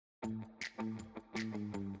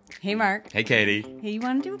Hey, Mark. Hey, Katie. Hey, you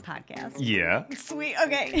want to do a podcast? Yeah. Sweet.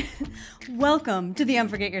 Okay. Welcome to the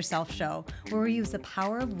Unforget Yourself show, where we use the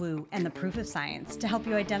power of woo and the proof of science to help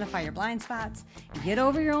you identify your blind spots, get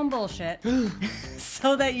over your own bullshit,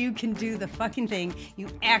 so that you can do the fucking thing you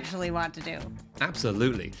actually want to do.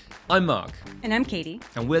 Absolutely. I'm Mark. And I'm Katie.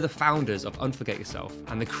 And we're the founders of Unforget Yourself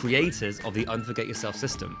and the creators of the Unforget Yourself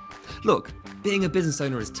system. Look, being a business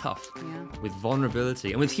owner is tough. Yeah. With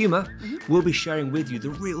vulnerability and with humor, we'll be sharing with you the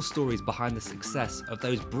real stories behind the success of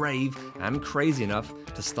those brave and crazy enough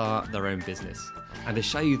to start their own business. And to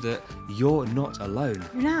show you that you're not alone.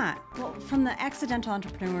 You're not. Well, from the accidental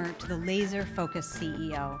entrepreneur to the laser-focused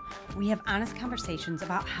CEO, we have honest conversations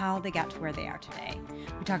about how they got to where they are today.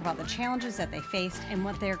 We talk about the challenges that they faced and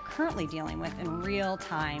what they're currently dealing with in real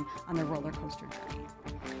time on their roller coaster journey.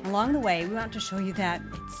 Along the way, we want to show you that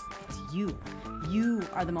it's you. You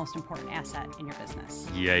are the most important asset in your business.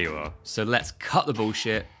 Yeah, you are. So let's cut the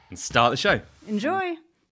bullshit and start the show. Enjoy.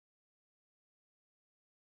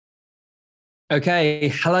 Okay,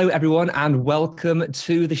 hello everyone and welcome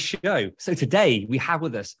to the show. So today we have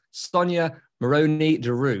with us Sonia Moroni,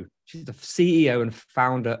 Duru. She's the CEO and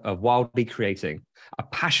founder of Wildly Creating, a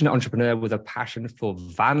passionate entrepreneur with a passion for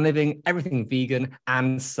van living, everything vegan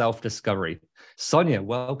and self-discovery. Sonia,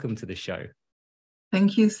 welcome to the show.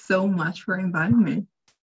 Thank you so much for inviting me.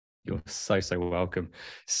 You're so welcome.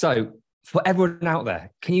 So for everyone out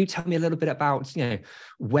there, can you tell me a little bit about,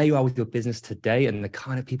 where you are with your business today and the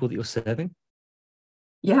kind of people that you're serving?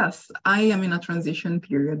 Yes, I am in a transition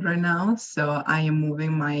period right now. So I am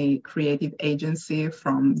moving my creative agency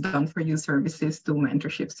from done-for-you services to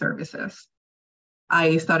mentorship services.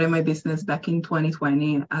 I started my business back in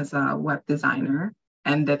 2020 as a web designer,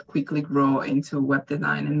 and that quickly grew into web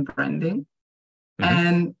design and branding.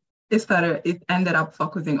 And it ended up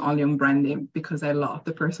focusing only on branding because I love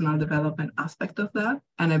the personal development aspect of that.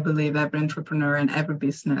 And I believe every entrepreneur and every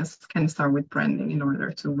business can start with branding in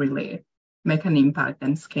order to really make an impact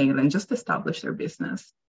and scale and just establish their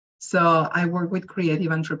business. So I work with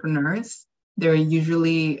creative entrepreneurs. They're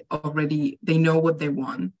usually they know what they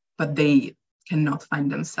want, but they cannot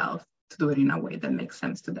find themselves to do it in a way that makes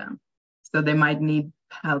sense to them. So they might need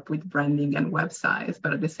help with branding and websites,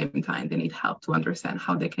 but at the same time, they need help to understand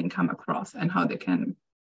how they can come across and how they can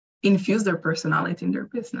infuse their personality in their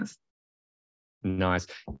business. Nice.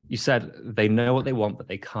 You said they know what they want, but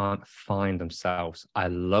they can't find themselves. I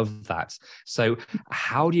love that. So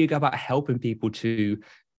how do you go about helping people who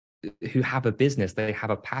have a business, they have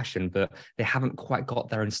a passion, but they haven't quite got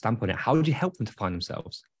their own stamp on it? How do you help them to find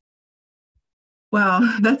themselves? Well,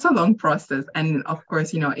 that's a long process. And of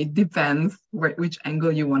course, it depends which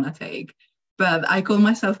angle you want to take. But I call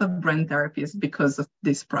myself a brand therapist because of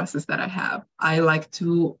this process that I have. I like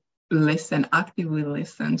to actively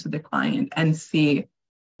listen to the client and see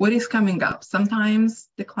what is coming up. Sometimes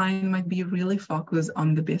the client might be really focused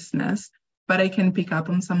on the business, but I can pick up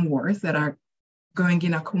on some words that are going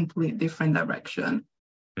in a complete different direction.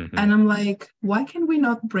 And I'm like, why can we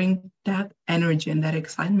not bring that energy and that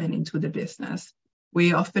excitement into the business?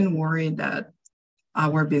 We often worry that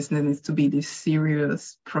our business needs to be this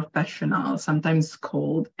serious, professional, sometimes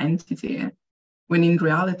cold entity, when in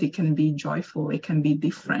reality it can be joyful, it can be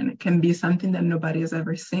different, it can be something that nobody has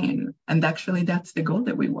ever seen. And actually, that's the goal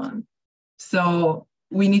that we want. So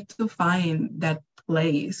we need to find that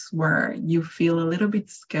place where you feel a little bit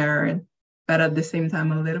scared, but at the same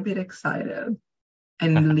time, a little bit excited,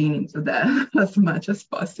 and lean into that as much as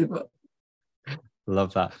possible.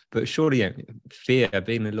 Love that. But surely, fear,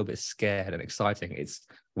 being a little bit scared and exciting,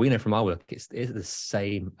 we know from our work, it's the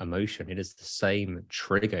same emotion. It is the same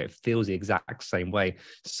trigger. It feels the exact same way.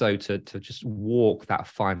 So to just walk that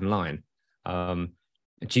fine line,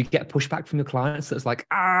 do you get pushback from your clients that's like,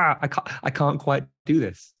 I can't quite do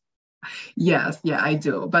this? Yes, yeah, I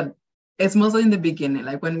do. But it's mostly in the beginning.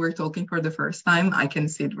 Like when we're talking for the first time, I can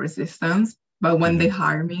see the resistance. But when they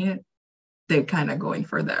hire me, they're kind of going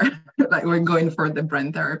for like we're going for the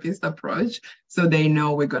brand therapist approach. So they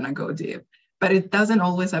know we're going to go deep. But it doesn't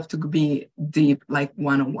always have to be deep, like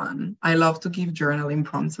one-on-one. I love to give journaling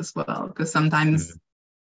prompts as well, because sometimes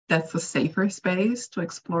that's a safer space to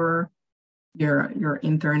explore your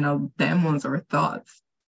internal demons or thoughts.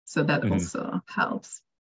 So that also helps.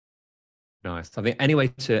 Nice. I think any way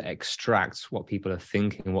to extract what people are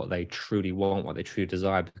thinking, what they truly want, what they truly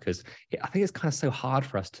desire, because I think it's kind of so hard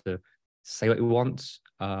for us to say what we want,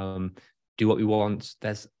 do what we want.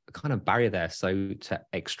 There's a kind of barrier there. So to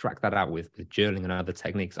extract that out with journaling and other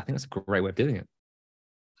techniques, I think that's a great way of doing it.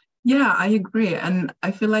 Yeah, I agree. And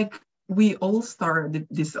I feel like we all started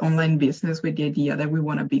this online business with the idea that we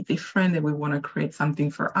want to be different, that we want to create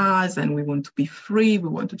something for us, and we want to be free, we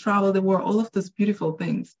want to travel the world, all of those beautiful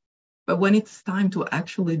things. But when it's time to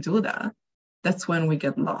actually do that, that's when we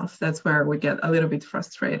get lost. That's where we get a little bit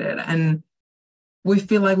frustrated. And we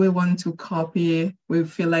feel like we want to copy. We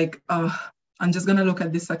feel like, oh, I'm just going to look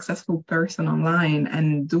at this successful person online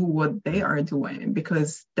and do what they are doing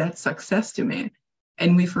because that's success to me.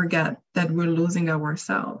 And we forget that we're losing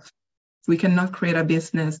ourselves. We cannot create a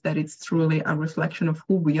business that is truly a reflection of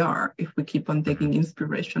who we are if we keep on taking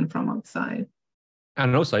inspiration from outside.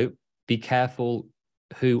 And also be careful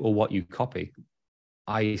who or what you copy.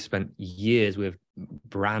 I spent years with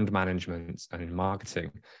brand management and in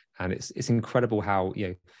marketing, and it's incredible how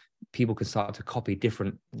people can start to copy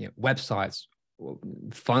different websites,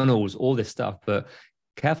 funnels, all this stuff. But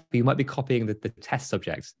careful, you might be copying the test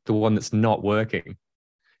subject, the one that's not working.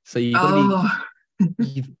 So you've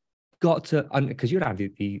got to, because you don't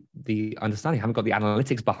have the understanding, you haven't got the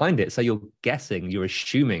analytics behind it. So you're guessing, you're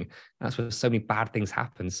assuming. That's where so many bad things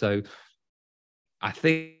happen. So I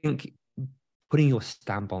think putting your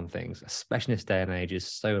stamp on things, especially in this day and age, is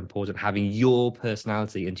so important. Having your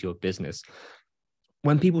personality into your business.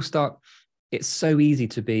 When people start, it's so easy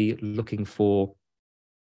to be looking for,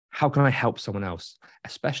 how can I help someone else?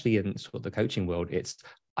 Especially in sort of the coaching world,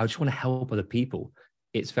 I just want to help other people.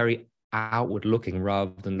 It's very outward looking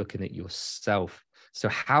rather than looking at yourself. So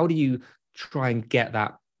how do you try and get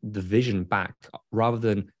the vision back rather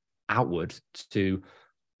than outward to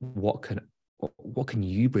what can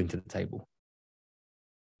you bring to the table?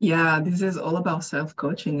 Yeah, this is all about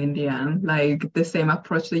self-coaching in the end. Like the same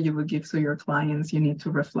approach that you would give to your clients, you need to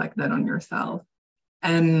reflect that on yourself.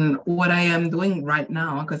 And what I am doing right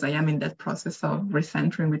now, because I am in that process of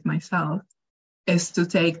recentering with myself, is to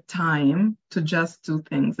take time to just do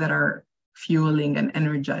things that are fueling and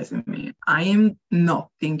energizing me. I am not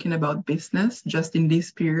thinking about business just in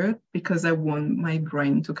this period because I want my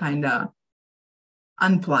brain to kind of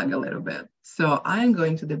unplug a little bit. So I am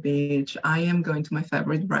going to the beach. I am going to my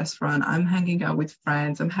favorite restaurant. I'm hanging out with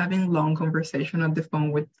friends. I'm having long conversation on the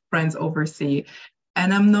phone with friends overseas.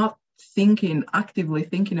 And I'm not actively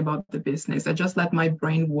thinking about the business. I just let my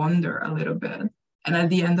brain wander a little bit. And at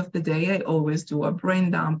the end of the day, I always do a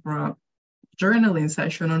brain dump or a journaling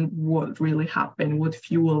session on what really happened, what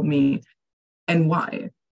fueled me, and why.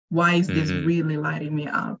 Why is this really lighting me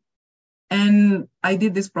up? And I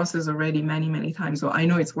did this process already many, many times, so I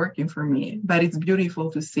know it's working for me. But it's beautiful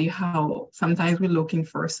to see how sometimes we're looking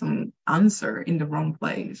for some answer in the wrong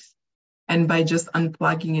place. And by just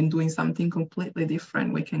unplugging and doing something completely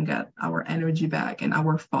different, we can get our energy back and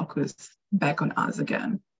our focus back on us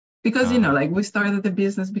again. Because, we started the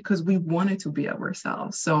business because we wanted to be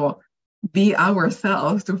ourselves. So be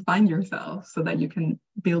ourselves to find yourself so that you can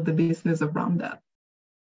build the business around that.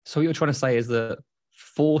 So what you're trying to say is that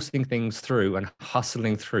forcing things through and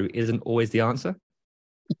hustling through isn't always the answer?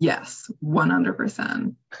 Yes,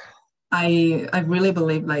 100%. I really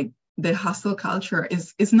believe the hustle culture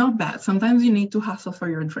is not bad. Sometimes you need to hustle for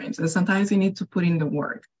your dreams and sometimes you need to put in the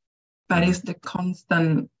work. But it's the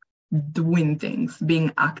constant doing things,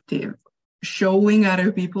 being active, showing other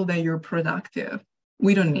people that you're productive.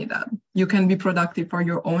 We don't need that. You can be productive for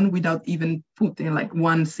your own without even putting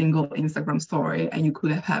one single Instagram story and you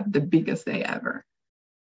could have the biggest day ever.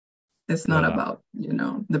 It's not about,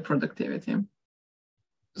 the productivity.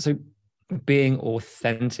 So being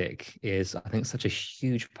authentic is, I think, such a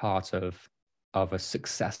huge part of a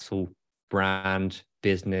successful brand,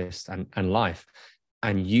 business, and life.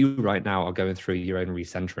 And you right now are going through your own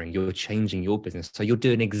recentering. You're changing your business. So you're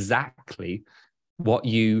doing exactly what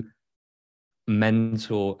you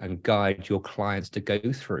mentor and guide your clients to go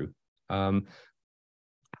through. How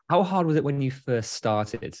hard was it when you first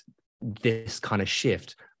started this kind of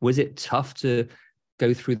shift? Was it tough to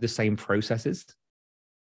go through the same processes?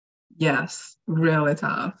 Yes, really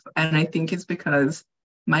tough. And I think it's because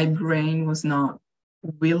my brain was not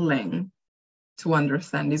willing to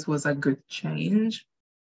understand this was a good change,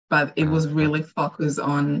 but it was really focused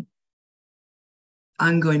on,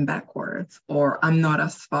 I'm going backwards, or I'm not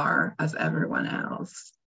as far as everyone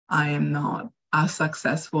else. I am not as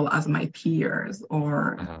successful as my peers,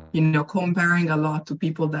 or, comparing a lot to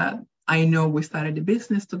people that I know we started the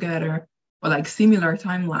business together, or similar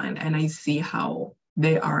timeline, and I see how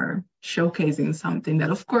they are showcasing something that,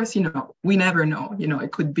 of course, we never know.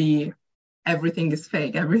 It could be everything is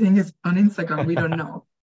fake, everything is on Instagram, we don't know.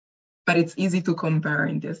 But it's easy to compare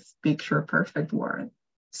in this picture perfect world.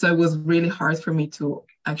 So it was really hard for me to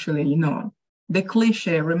actually, the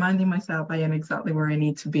cliche, reminding myself I am exactly where I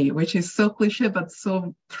need to be, which is so cliche, but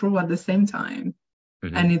so true at the same time.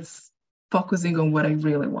 And it's focusing on what I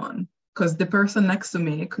really want. Because the person next to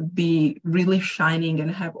me could be really shining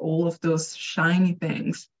and have all of those shiny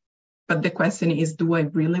things. But the question is, do I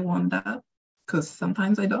really want that? Because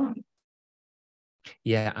sometimes I don't.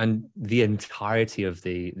 Yeah, and the entirety of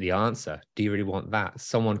the answer, do you really want that?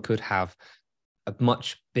 Someone could have a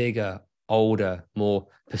much bigger, older, more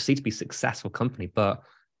perceived to be successful company, but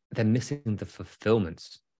they're missing the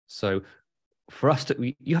fulfillment. So for us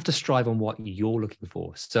you have to strive on what you're looking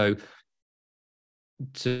for. So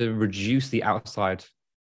to reduce the outside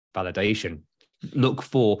validation, look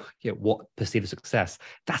for what perceived success.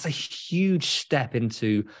 That's a huge step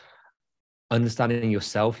into understanding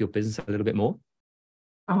yourself, your business a little bit more.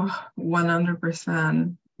 Oh,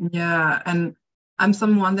 100%. Yeah. And I'm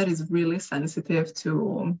someone that is really sensitive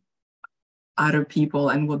to other people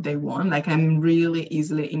and what they want. Like, I'm really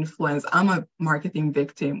easily influenced. I'm a marketing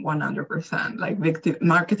victim, 100%. Like,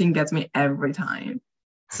 marketing gets me every time.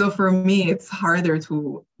 So for me, it's harder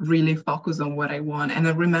to really focus on what I want. And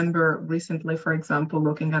I remember recently, for example,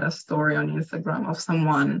 looking at a story on Instagram of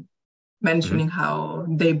someone mentioning how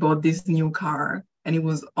they bought this new car, and it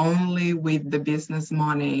was only with the business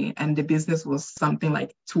money, and the business was something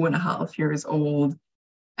like 2.5 years old,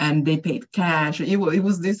 and they paid cash. It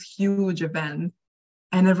was this huge event.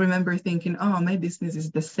 And I remember thinking, oh, my business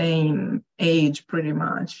is the same age pretty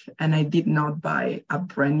much, and I did not buy a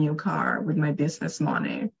brand new car with my business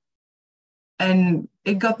money. And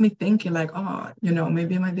it got me thinking, like, oh,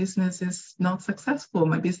 maybe my business is not successful.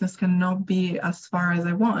 My business cannot be as far as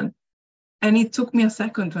I want. And it took me a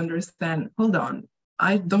second to understand, hold on,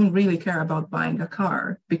 I don't really care about buying a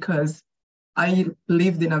car because I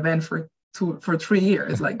lived in a van for 3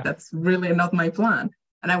 years. Like, that's really not my plan.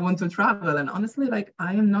 And I want to travel. And honestly, like,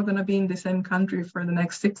 I am not going to be in the same country for the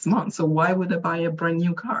next 6 months. So why would I buy a brand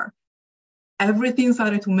new car? Everything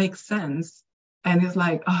started to make sense. And it's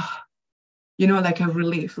like, like a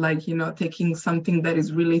relief, like, taking something that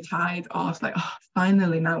is really tied off, like,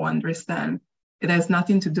 finally now I understand. It has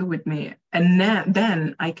nothing to do with me. And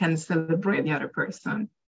then I can celebrate the other person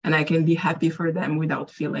and I can be happy for them without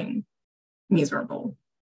feeling miserable.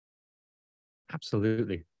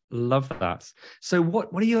 Absolutely. Love that. So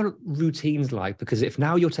what are your routines like? Because if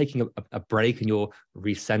now you're taking a break and you're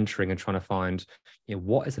recentering and trying to find,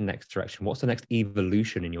 what is the next direction? What's the next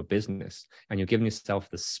evolution in your business? And you're giving yourself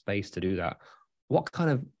the space to do that. What kind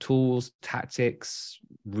of tools, tactics,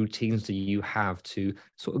 routines do you have to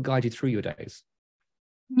sort of guide you through your days?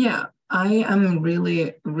 Yeah, I am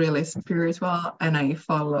really, really spiritual, and I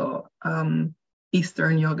follow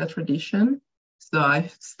Eastern yoga tradition. So I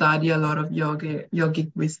study a lot of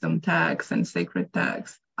yogic wisdom texts and sacred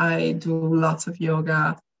texts. I do lots of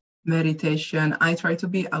yoga, meditation. I try to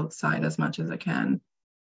be outside as much as I can.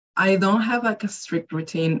 I don't have like a strict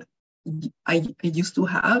routine I used to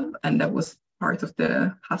have, and that was part of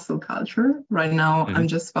the hustle culture. Right now, I'm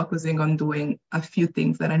just focusing on doing a few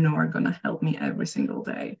things that I know are going to help me every single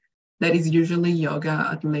day. That is usually yoga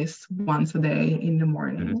at least once a day in the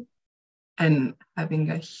morning and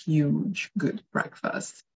having a huge, good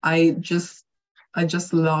breakfast. I just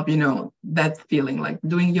love, that feeling, like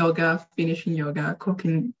doing yoga, finishing yoga,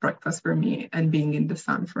 cooking breakfast for me, and being in the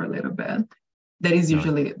sun for a little bit. That is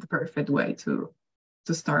usually the perfect way to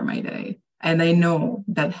start my day. And I know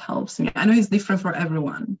that helps me. I know it's different for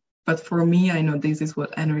everyone, but for me, I know this is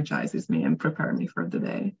what energizes me and prepare me for the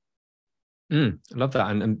day. I love that.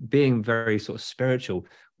 And being very sort of spiritual,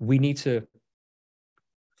 we need to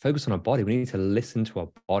focus on our body. We need to listen to our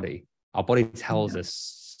body. Our body tells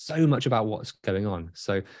us so much about what's going on.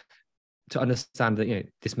 So to understand that,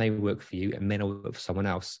 this may work for you, it may not work for someone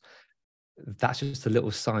else. That's just the little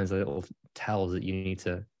signs, the little tells that you need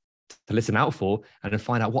to listen out for and then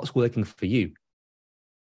find out what's working for you.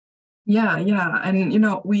 Yeah.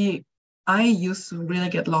 And, I used to really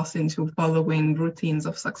get lost into following routines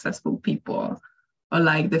of successful people, or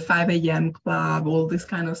like the 5 a.m. club, all this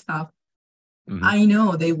kind of stuff. I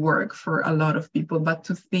know they work for a lot of people, but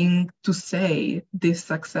to say this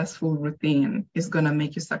successful routine is going to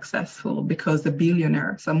make you successful because the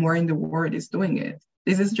billionaire somewhere in the world is doing it,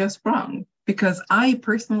 this is just wrong. Because I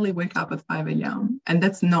personally wake up at 5 a.m. and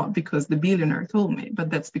that's not because the billionaire told me, but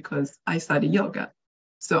that's because I study yoga.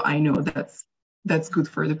 So I know that's good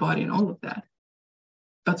for the body and all of that.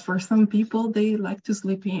 But for some people, they like to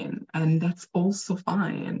sleep in, and that's also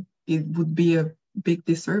fine. It would be a big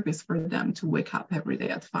disservice for them to wake up every day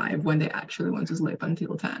at 5 when they actually want to sleep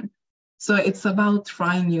until 10. So it's about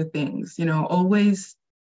trying new things, always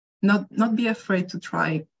not be afraid to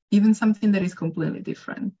try even something that is completely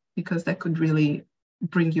different, because that could really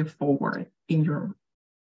bring you forward in your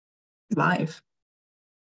life.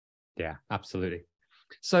 Yeah, absolutely.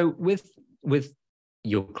 So with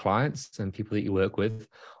your clients and people that you work with,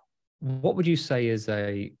 what would you say is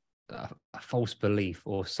a false belief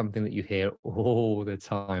or something that you hear all the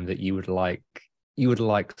time that you would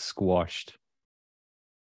like squashed?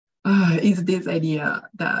 Is this idea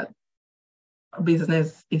that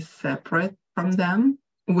business is separate from them,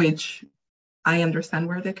 which I understand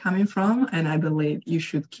where they're coming from, and I believe you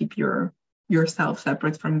should keep yourself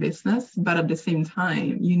separate from business, but at the same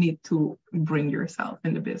time, you need to bring yourself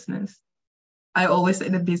in the business. I always say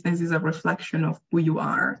that business is a reflection of who you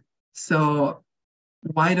are. So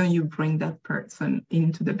why don't you bring that person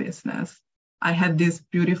into the business? I had this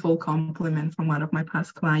beautiful compliment from one of my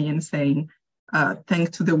past clients saying,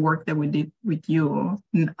 thanks to the work that we did with you,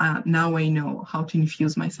 now I know how to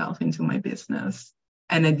infuse myself into my business.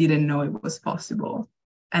 And I didn't know it was possible.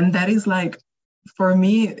 And that is like, for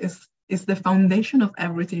me, is the foundation of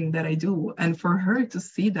everything that I do. And for her to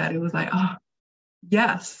see that, it was like, oh,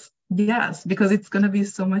 yes, because it's going to be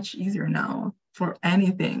so much easier now for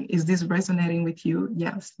anything. Is this resonating with you?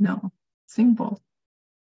 Yes, no, simple.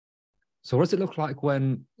 So what does it look like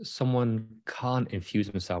when someone can't infuse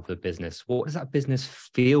themselves with a business? What does that business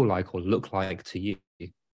feel like or look like to you?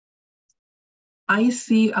 I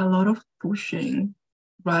see a lot of pushing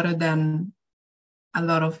rather than a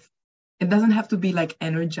lot of, it doesn't have to be like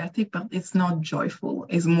energetic, but it's not joyful.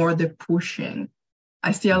 It's more the pushing.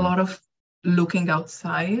 I see a lot of looking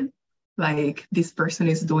outside, like this person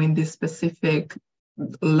is doing this specific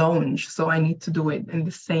launch, so I need to do it in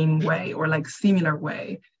the same way or like similar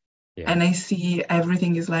way. Yeah. And I see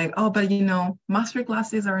everything is like, oh, but master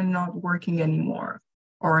classes are not working anymore,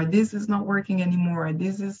 or this is not working anymore.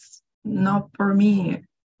 This is not for me.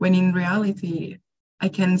 When in reality, I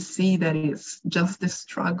can see that it's just the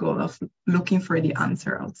struggle of looking for the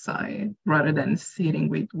answer outside rather than sitting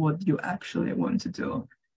with what you actually want to do.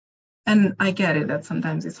 And I get it that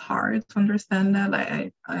sometimes it's hard to understand that.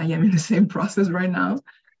 I am in the same process right now.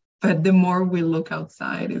 But the more we look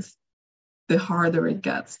outside, is the harder it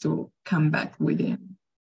gets to come back within.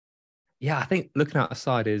 Yeah, I think looking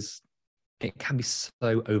outside it can be so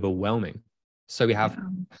overwhelming. So we have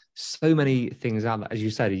so many things out there. As you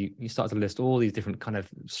said, you start to list all these different kind of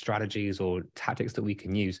strategies or tactics that we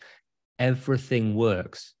can use. Everything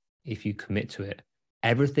works if you commit to it.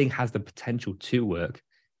 Everything has the potential to work.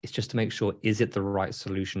 It's just to make sure, is it the right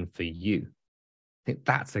solution for you? I think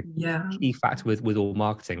that's a key factor with all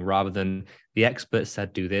marketing, rather than the expert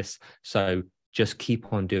said do this, so just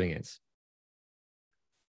keep on doing it.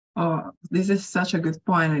 Oh, this is such a good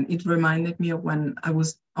point. And it reminded me of when I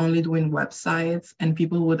was only doing websites and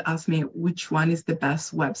people would ask me which one is the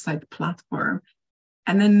best website platform.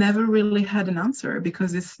 And I never really had an answer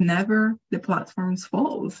because it's never the platform's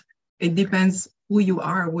fault. It depends who you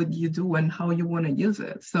are, what you do, and how you want to use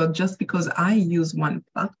it. So just because I use one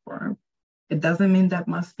platform, it doesn't mean that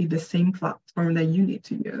must be the same platform that you need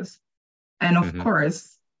to use. And of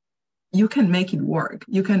course, you can make it work.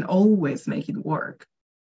 You can always make it work.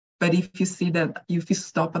 But if you see that if you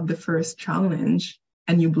stop at the first challenge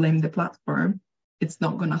and you blame the platform, it's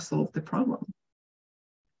not going to solve the problem.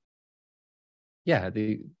 Yeah,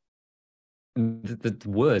 the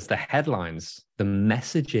words, the headlines, the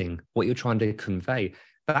messaging, what you're trying to convey,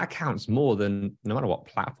 that counts more than no matter what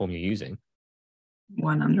platform you're using.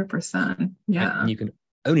 100%. Yeah. And you can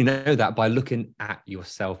only know that by looking at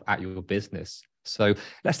yourself, at your business. So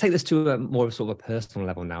let's take this to a more sort of a personal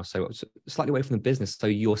level now. So slightly away from the business. So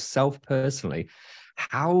yourself personally,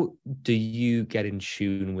 how do you get in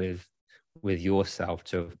tune with yourself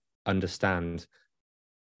to understand,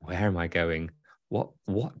 where am I going? What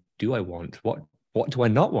do I want? What do I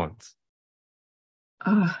not want?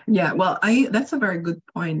 Yeah, well, that's a very good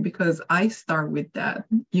point, because I start with that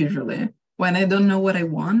usually. When I don't know what I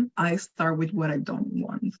want, I start with what I don't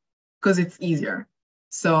want because it's easier.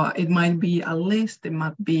 So it might be a list, it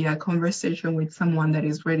might be a conversation with someone that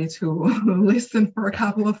is ready to listen for a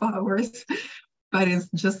couple of hours, but it's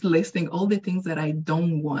just listing all the things that I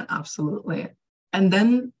don't want, absolutely. And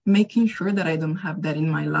then making sure that I don't have that in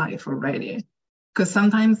my life already. Because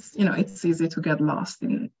sometimes, it's easy to get lost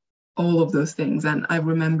in all of those things. And I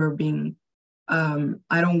remember being, I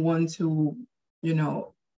don't want to,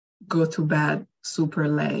 go to bed super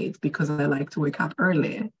late because I like to wake up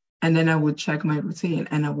early. And then I would check my routine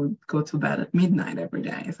and I would go to bed at midnight every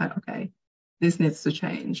day. It's like, okay, this needs to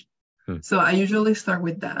change. So I usually start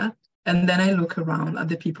with that. And then I look around at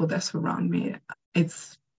the people that surround me.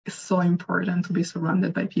 It's so important to be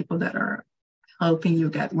surrounded by people that are helping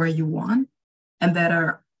you get where you want. And that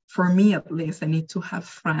are, for me at least, I need to have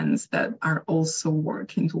friends that are also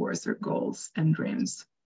working towards their goals and dreams.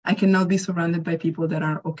 I cannot be surrounded by people that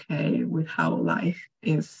are okay with how life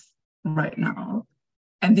is right now.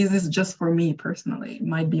 And this is just for me personally. It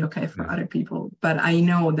might be okay for other people, but I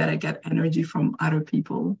know that I get energy from other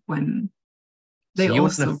people when they So you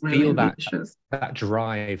want also to really feel ambitious. that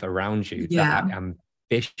drive around you, Yeah. that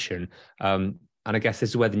ambition. And I guess this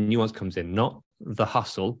is where the nuance comes in, not the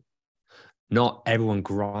hustle, not everyone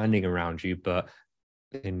grinding around you, but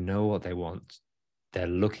they know what they want. They're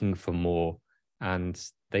looking for more and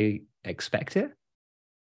they expect it.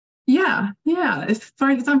 Yeah. It's, for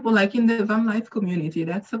example, like in the van life community,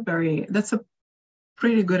 that's a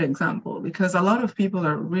pretty good example, because a lot of people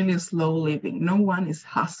are really slow living. No one is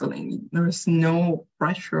hustling. There's no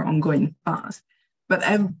pressure on going fast. But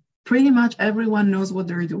pretty much everyone knows what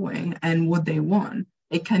they're doing and what they want.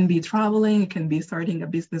 It can be traveling, it can be starting a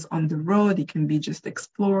business on the road, it can be just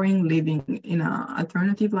exploring, living in an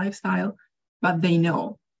alternative lifestyle, but they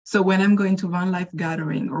know. So when I'm going to van life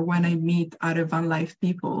gathering or when I meet other van life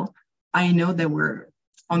people, I know that we're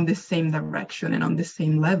on the same direction and on the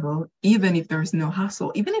same level, even if there's no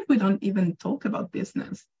hustle, even if we don't even talk about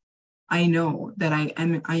business. I know that I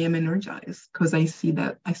am energized because I see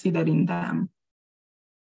that in them.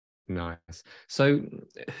 Nice. So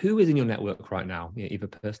who is in your network right now, either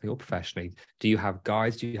personally or professionally? Do you have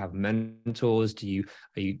guides? Do you have mentors? Are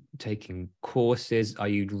you taking courses? Are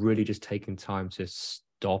you really just taking time to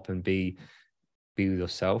stop and be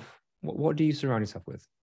yourself? What do you surround yourself with?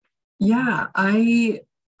 Yeah, I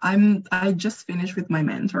just finished with my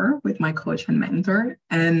mentor, with my coach and mentor,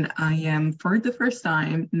 and I am for the first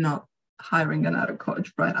time not hiring another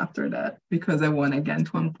coach right after that, because I want again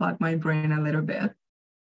to unplug my brain a little bit.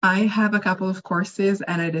 I have a couple of courses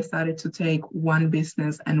and I decided to take one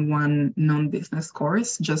business and one non-business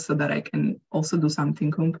course just so that I can also do something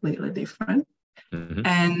completely different. Mm-hmm.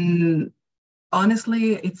 And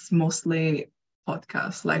honestly, it's mostly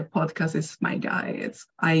podcasts. Like podcast is my guy.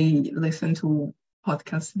 I listen to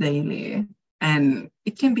podcasts daily, and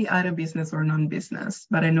it can be either business or non-business,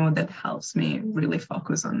 but I know that helps me really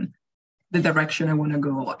focus on the direction I want to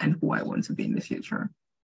go and who I want to be in the future.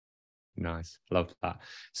 Nice. Love that.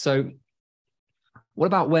 So what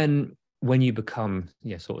about when you become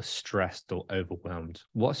sort of stressed or overwhelmed?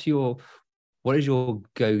 What is your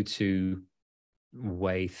go-to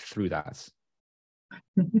way through that?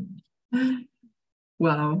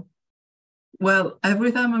 Wow. Well,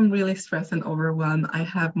 every time I'm really stressed and overwhelmed, I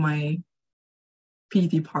have my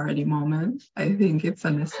pity party moment. I think it's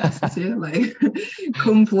a necessity, like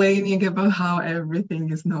complaining about how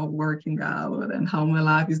everything is not working out and how my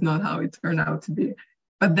life is not how it turned out to be.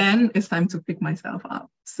 But then it's time to pick myself up.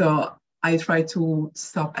 So I try to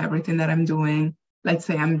stop everything that I'm doing. Let's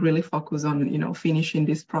say I'm really focused on, finishing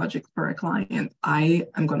this project for a client. I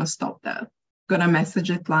am going to stop that. Going to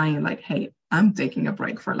message a client like, hey, I'm taking a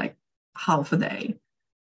break for like half a day.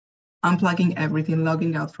 Unplugging everything,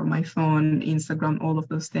 logging out from my phone, Instagram, all of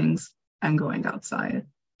those things, and going outside.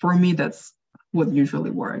 For me, that's what usually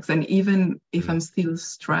works. And even if I'm still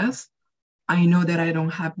stressed, I know that I don't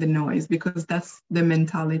have the noise, because that's the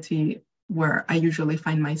mentality where I usually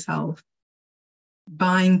find myself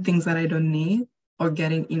buying things that I don't need or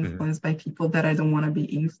getting influenced by people that I don't want to be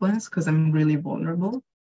influenced, because I'm really vulnerable.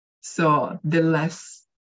 So the less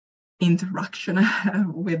interaction I have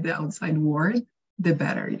with the outside world, the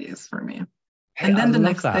better it is for me. Hey, and then I the love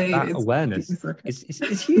next that. day, That awareness okay.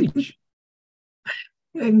 is huge.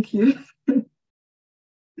 Thank you.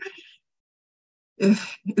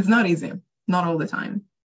 It's not easy, not all the time.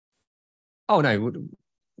 Oh no,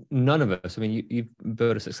 none of us. I mean, you've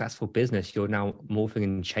built a successful business. You're now morphing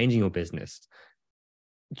and changing your business.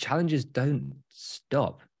 Challenges don't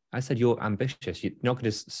stop. I said you're ambitious. You're not going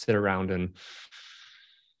to just sit around and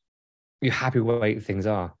you're happy with the way things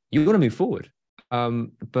are. You want to move forward.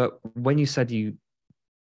 But when you said you'd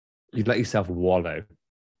let yourself wallow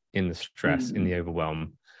in the stress, in the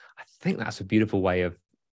overwhelm, I think that's a beautiful way of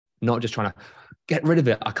not just trying to get rid of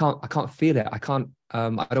it. I can't feel it. I don't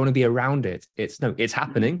want to be around it. It's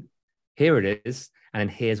happening. Here it is. And then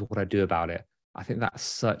here's what I do about it. I think that's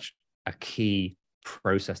such a key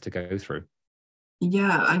process to go through.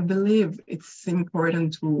 Yeah, I believe it's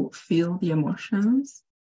important to feel the emotions,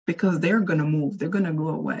 because they're going to move, they're going to go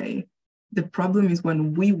away. The problem is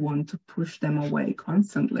when we want to push them away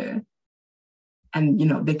constantly,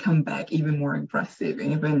 and they come back even more aggressive,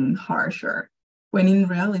 even harsher. When in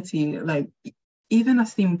reality, like even a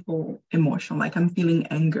simple emotion, like I'm feeling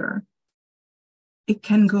anger, it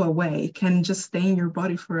can go away. It can just stay in your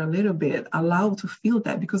body for a little bit. Allow to feel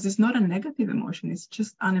that, because it's not a negative emotion. It's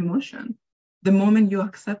just an emotion. The moment you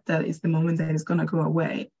accept that is the moment that it's going to go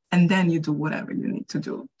away. And then you do whatever you need to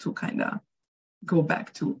do to kind of go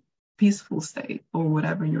back to peaceful state or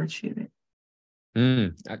whatever you're achieving.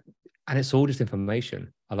 And it's all just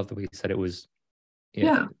information. I love the way you said it was,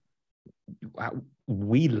 Yeah.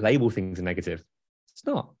 We label things negative. It's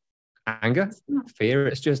not anger, It's not. fear.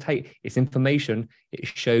 It's just, hey, it's information. It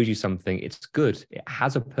shows you something. It's good. It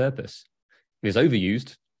has a purpose. If it's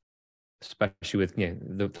overused, especially with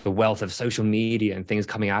the wealth of social media and things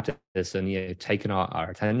coming at us and taking our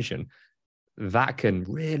attention, that can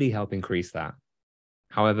really help increase that.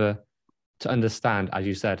 However, to understand, as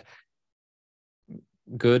you said,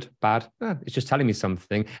 good, bad, it's just telling me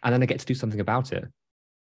something, and then I get to do something about it.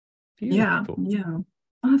 Beautiful. Yeah.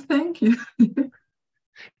 Oh, thank you.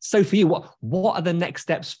 So for you, what are the next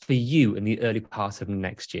steps for you in the early part of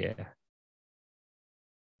next year?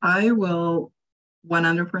 I will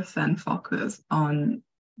 100% focus on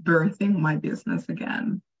birthing my business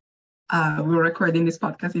again. We're recording this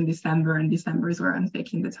podcast in December, and December is where I'm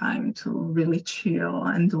taking the time to really chill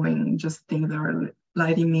and doing just things that are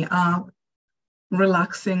lighting me up,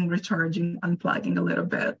 relaxing, recharging, unplugging a little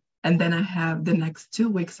bit. And then I have the next 2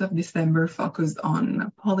 weeks of December focused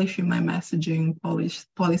on polishing my messaging,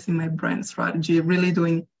 polishing my brand strategy, really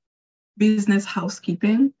doing business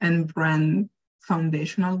housekeeping and brand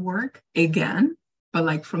foundational work again, but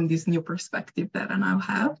like from this new perspective that I now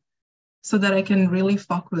have, so that I can really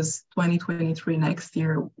focus 2023 next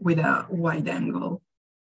year with a wide angle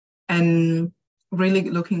and really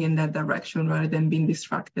looking in that direction rather than being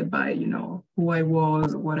distracted by, who I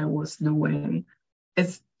was, what I was doing.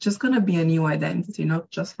 It's just going to be a new identity, not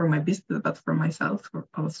just for my business, but for myself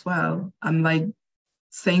as well. I'm like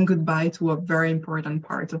saying goodbye to a very important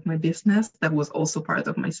part of my business that was also part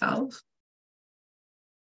of myself.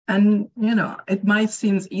 And, it might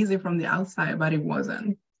seem easy from the outside, but it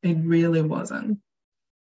wasn't. It really wasn't.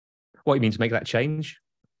 What you mean to make that change?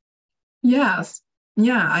 Yes.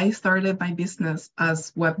 Yeah, I started my business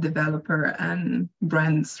as web developer and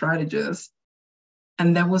brand strategist.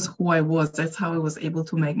 And that was who I was. That's how I was able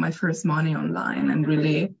to make my first money online and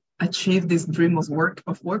really achieve this dream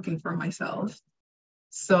of working for myself.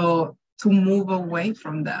 So to move away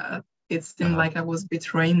from that, it seemed like I was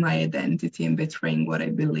betraying my identity and betraying what I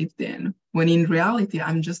believed in, when in reality,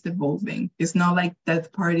 I'm just evolving. It's not like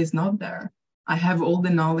that part is not there. I have all the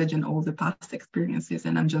knowledge and all the past experiences,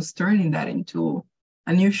 and I'm just turning that into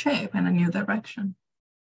a new shape and a new direction.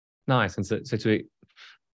 Nice. And so to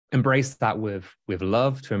embrace that with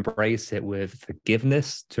love, to embrace it with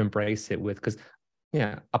forgiveness, to embrace it with, because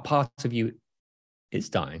a part of you is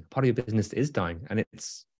dying, part of your business is dying, and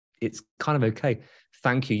it's kind of okay.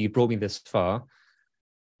 Thank you. You brought me this far.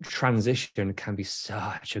 Transition can be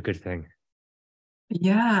such a good thing.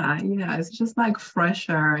 Yeah. It's just like fresh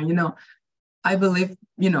air. I believe,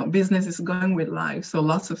 business is going with life. So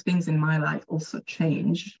lots of things in my life also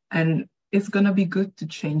change. And it's going to be good to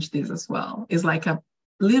change this as well. It's like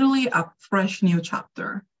literally a fresh new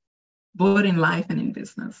chapter, both in life and in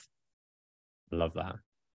business. Love that.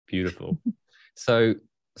 Beautiful. So,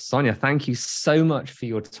 Sonia, thank you so much for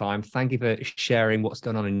your time. Thank you for sharing what's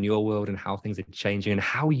going on in your world and how things are changing and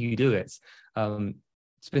how you do it.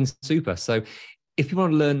 It's been super. So if you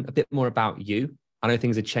want to learn a bit more about you, I know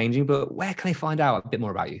things are changing, but where can I find out a bit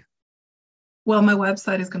more about you? Well, my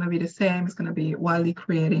website is going to be the same. It's going to be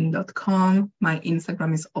wildlycreating.com. My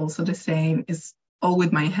Instagram is also the same. It's all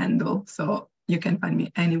with my handle. So you can find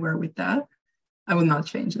me anywhere with that. I will not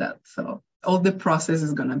change that. So all the process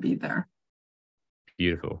is going to be there.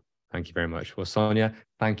 Beautiful. Thank you very much. Well, Sonia,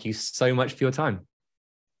 thank you so much for your time.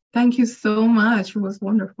 Thank you so much. It was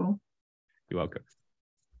wonderful. You're welcome.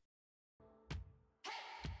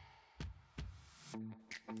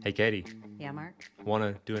 Hey, Katie. Yeah, Mark? Want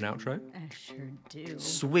to do an outro? I sure do.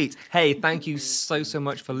 Sweet. Hey, thank you so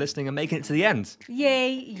much for listening and making it to the end.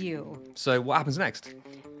 Yay, you. So what happens next?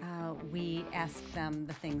 We ask them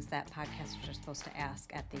the things that podcasters are supposed to ask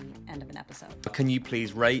at the end of an episode. Can you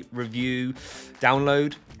please rate, review,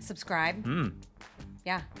 download? Subscribe.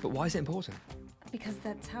 Yeah. But why is it important? Because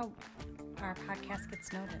that's how our podcast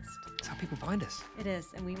gets noticed. It's how people find us. It is,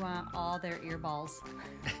 and we want all their earballs.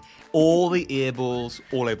 All the earballs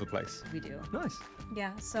all over the place. We do. Nice.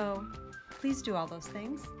 Yeah, so please do all those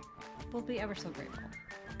things. We'll be ever so grateful.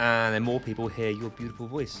 And then more people hear your beautiful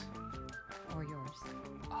voice. Or yours.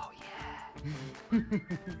 Oh, yeah.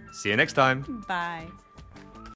 See you next time. Bye.